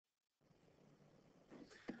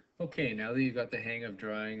Okay, now that you've got the hang of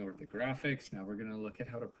drawing orthographics, now we're going to look at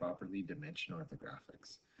how to properly dimension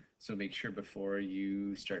orthographics. So make sure before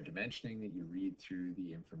you start dimensioning that you read through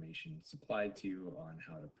the information supplied to you on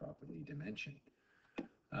how to properly dimension.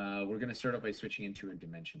 We're going to start out by switching into a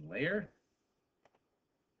dimension layer.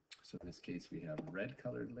 So in this case, we have a red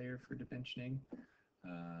colored layer for dimensioning.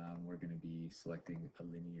 We're going to be selecting a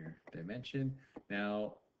linear dimension.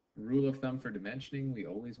 Now, rule of thumb for dimensioning, we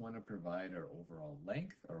always want to provide our overall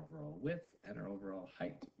length, our overall width, and our overall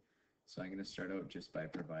height. So I'm going to start out just by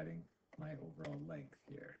providing my overall length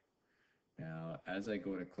here. Now, as I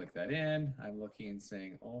go to click that in, I'm looking and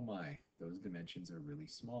saying, oh my, those dimensions are really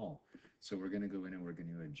small. So we're going to go in and we're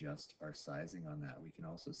going to adjust our sizing on that. We can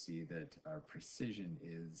also see that our precision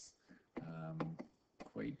is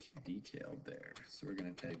quite detailed there. So we're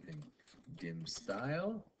going to type in dim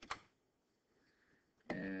style,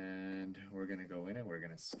 and we're going to go in and we're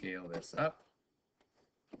going to scale this up.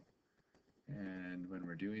 And when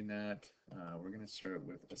we're doing that, we're going to start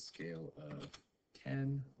with a scale of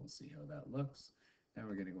 10. We'll see how that looks. Now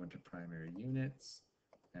we're going to go into primary units,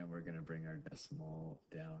 and we're going to bring our decimal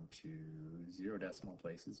down to 0 decimal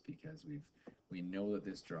places because we know that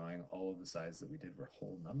this drawing, all of the sizes that we did were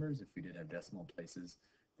whole numbers. If we did have decimal places,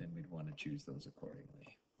 then we'd want to choose those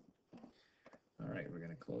accordingly. All right, we're going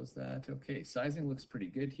to close that. Okay, sizing looks pretty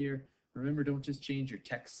good here. Remember, don't just change your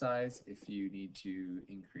text size if you need to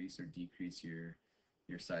increase or decrease your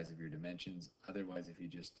size of your dimensions. Otherwise, if you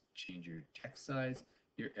just change your text size,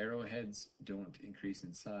 your arrowheads don't increase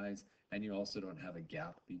in size, and you also don't have a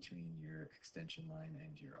gap between your extension line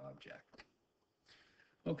and your object.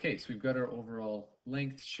 Okay, so we've got our overall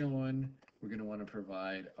length shown. We're going to want to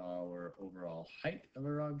provide our overall height of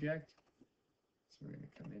our object. So we're going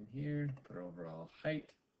to come in here, put our overall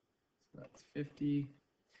height. So that's 50.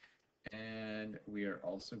 And we are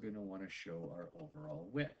also going to want to show our overall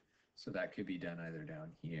width. So that could be done either down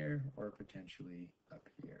here or potentially up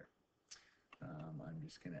here. I'm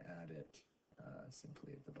just going to add it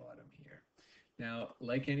simply at the bottom here. Now,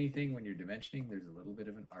 like anything, when you're dimensioning, there's a little bit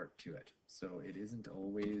of an art to it. So it isn't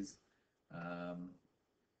always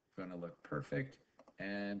going to look perfect.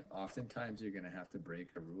 And oftentimes you're going to have to break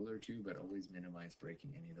a rule or two, but always minimize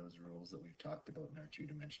breaking any of those rules that we've talked about in our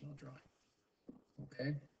two-dimensional drawing.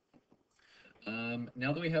 Okay.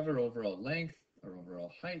 Now that we have our overall length, our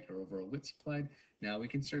overall height, our overall width supplied, now we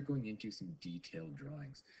can start going into some detailed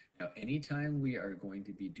drawings. Now, anytime we are going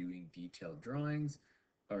to be doing detailed drawings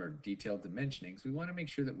or detailed dimensionings, we want to make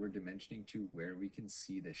sure that we're dimensioning to where we can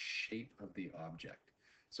see the shape of the object.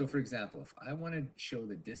 So for example, if I want to show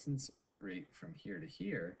the distance rate from here to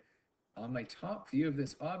here, on my top view of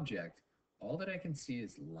this object, all that I can see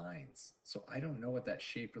is lines. So I don't know what that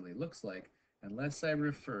shape really looks like unless I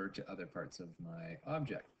refer to other parts of my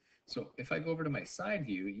object. So if I go over to my side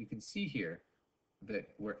view, you can see here that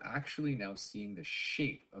we're actually now seeing the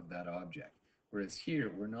shape of that object. Whereas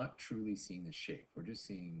here, we're not truly seeing the shape. We're just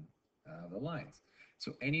seeing the lines.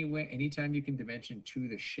 So anytime you can dimension to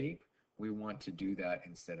the shape, we want to do that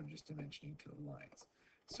instead of just dimensioning to the lines.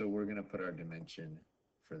 So we're going to put our dimension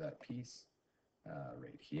for that piece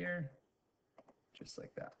right here, just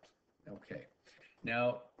like that. Okay.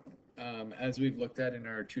 Now, as we've looked at in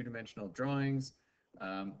our two-dimensional drawings,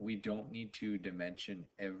 we don't need to dimension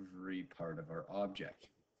every part of our object.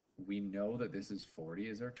 We know that this is 40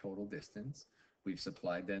 as our total distance. We've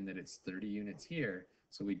supplied then that it's 30 units here,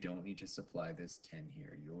 so we don't need to supply this 10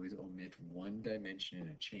 here. You always omit one dimension in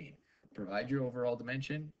a chain. Provide your overall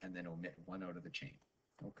dimension and then omit one out of the chain.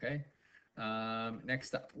 Okay.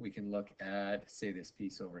 Next up, we can look at, say, this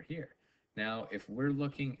piece over here. Now, if we're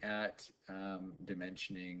looking at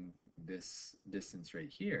dimensioning this distance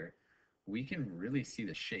right here, we can really see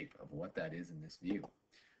the shape of what that is in this view.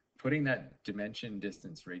 Putting that dimension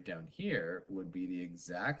distance right down here would be the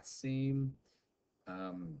exact same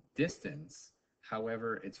distance.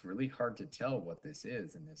 However, it's really hard to tell what this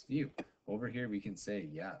is in this view. Over here, we can say,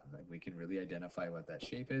 yeah, like we can really identify what that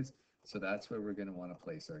shape is. So that's where we're going to want to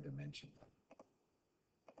place our dimension.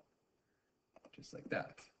 Just like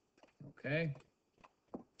that. Okay.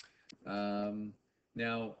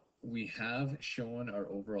 Now, we have shown our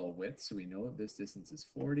overall width, so we know this distance is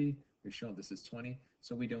 40. We've shown this is 20,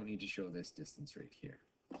 so we don't need to show this distance right here.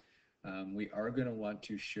 We are going to want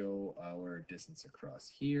to show our distance across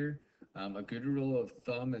here. A good rule of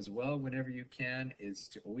thumb as well, whenever you can, is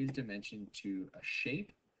to always dimension to a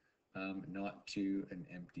shape, not to an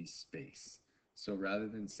empty space. So rather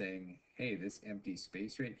than saying, hey, this empty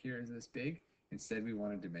space right here is this big, instead we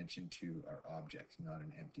want to dimension to our object, not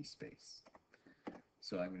an empty space.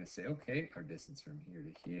 So I'm going to say, okay, our distance from here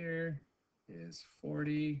to here is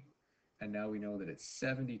 40. And now we know that it's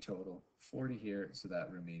 70 total, 40 here, so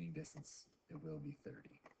that remaining distance, it will be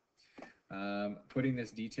 30. Putting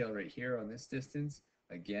this detail right here on this distance,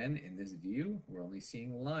 again, in this view, we're only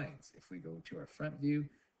seeing lines. If we go to our front view,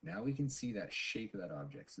 now we can see that shape of that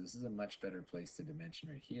object. So this is a much better place to dimension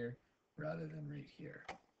right here rather than right here.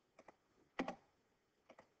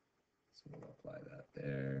 So we'll apply that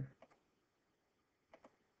there.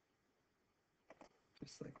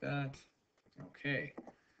 Just like that. Okay.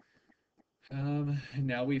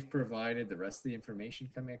 Now we've provided the rest of the information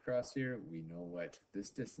coming across here. We know what this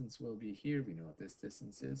distance will be here. We know what this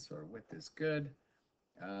distance is, so our width is good.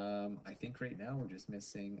 I think right now we're just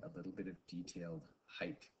missing a little bit of detailed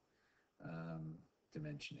height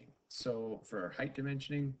dimensioning. So for our height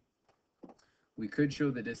dimensioning, we could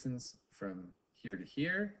show the distance from here to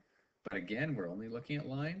here, but again, we're only looking at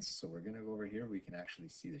lines, so we're going to go over here. We can actually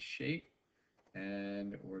see the shape,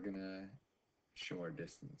 and we're going to show our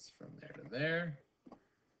distance from there to there,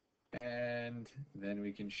 and then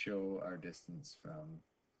we can show our distance from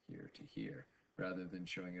here to here. Rather than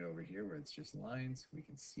showing it over here where it's just lines, we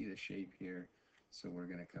can see the shape here. So we're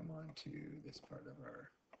going to come on to this part of our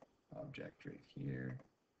object right here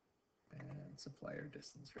and supply our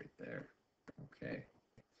distance right there. Okay.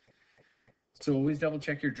 So always double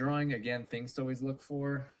check your drawing. Again, things to always look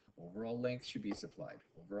for. Overall length should be supplied.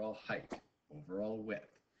 Overall height. Overall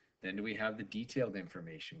width. Then do we have the detailed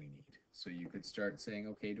information we need? So you could start saying,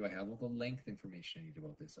 okay, do I have all the length information I need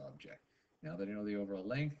about this object? Now that I know the overall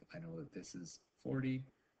length, I know that this is 40.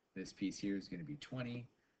 This piece here is going to be 20.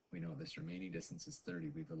 We know this remaining distance is 30.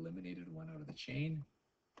 We've eliminated one out of the chain.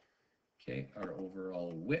 Okay, our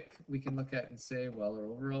overall width we can look at and say, well, our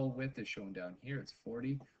overall width is shown down here. It's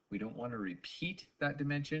 40. We don't want to repeat that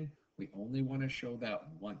dimension. We only want to show that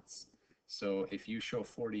once. So if you show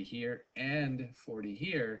 40 here and 40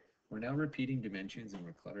 here, we're now repeating dimensions and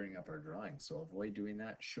we're cluttering up our drawing. So avoid doing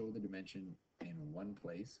that. Show the dimension in one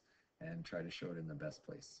place and try to show it in the best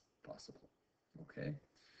place possible. Okay.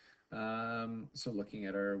 So looking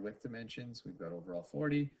at our width dimensions, we've got overall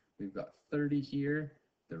 40. We've got 30 here.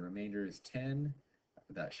 The remainder is 10.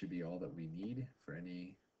 That should be all that we need for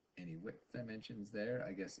any width dimensions there.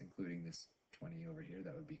 I guess including this 20 over here,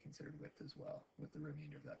 that would be considered width as well, with the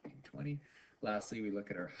remainder of that being 20. Lastly, we look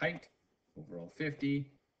at our height, overall 50.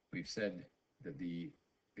 We've said that the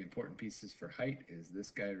important pieces for height is this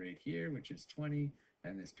guy right here, which is 20,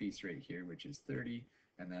 and this piece right here, which is 30,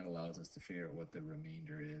 and that allows us to figure out what the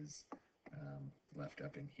remainder is left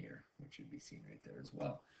up in here, which should be seen right there as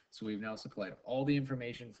well. So we've now supplied all the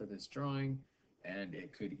information for this drawing, and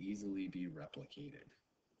it could easily be replicated.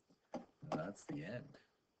 That's the end.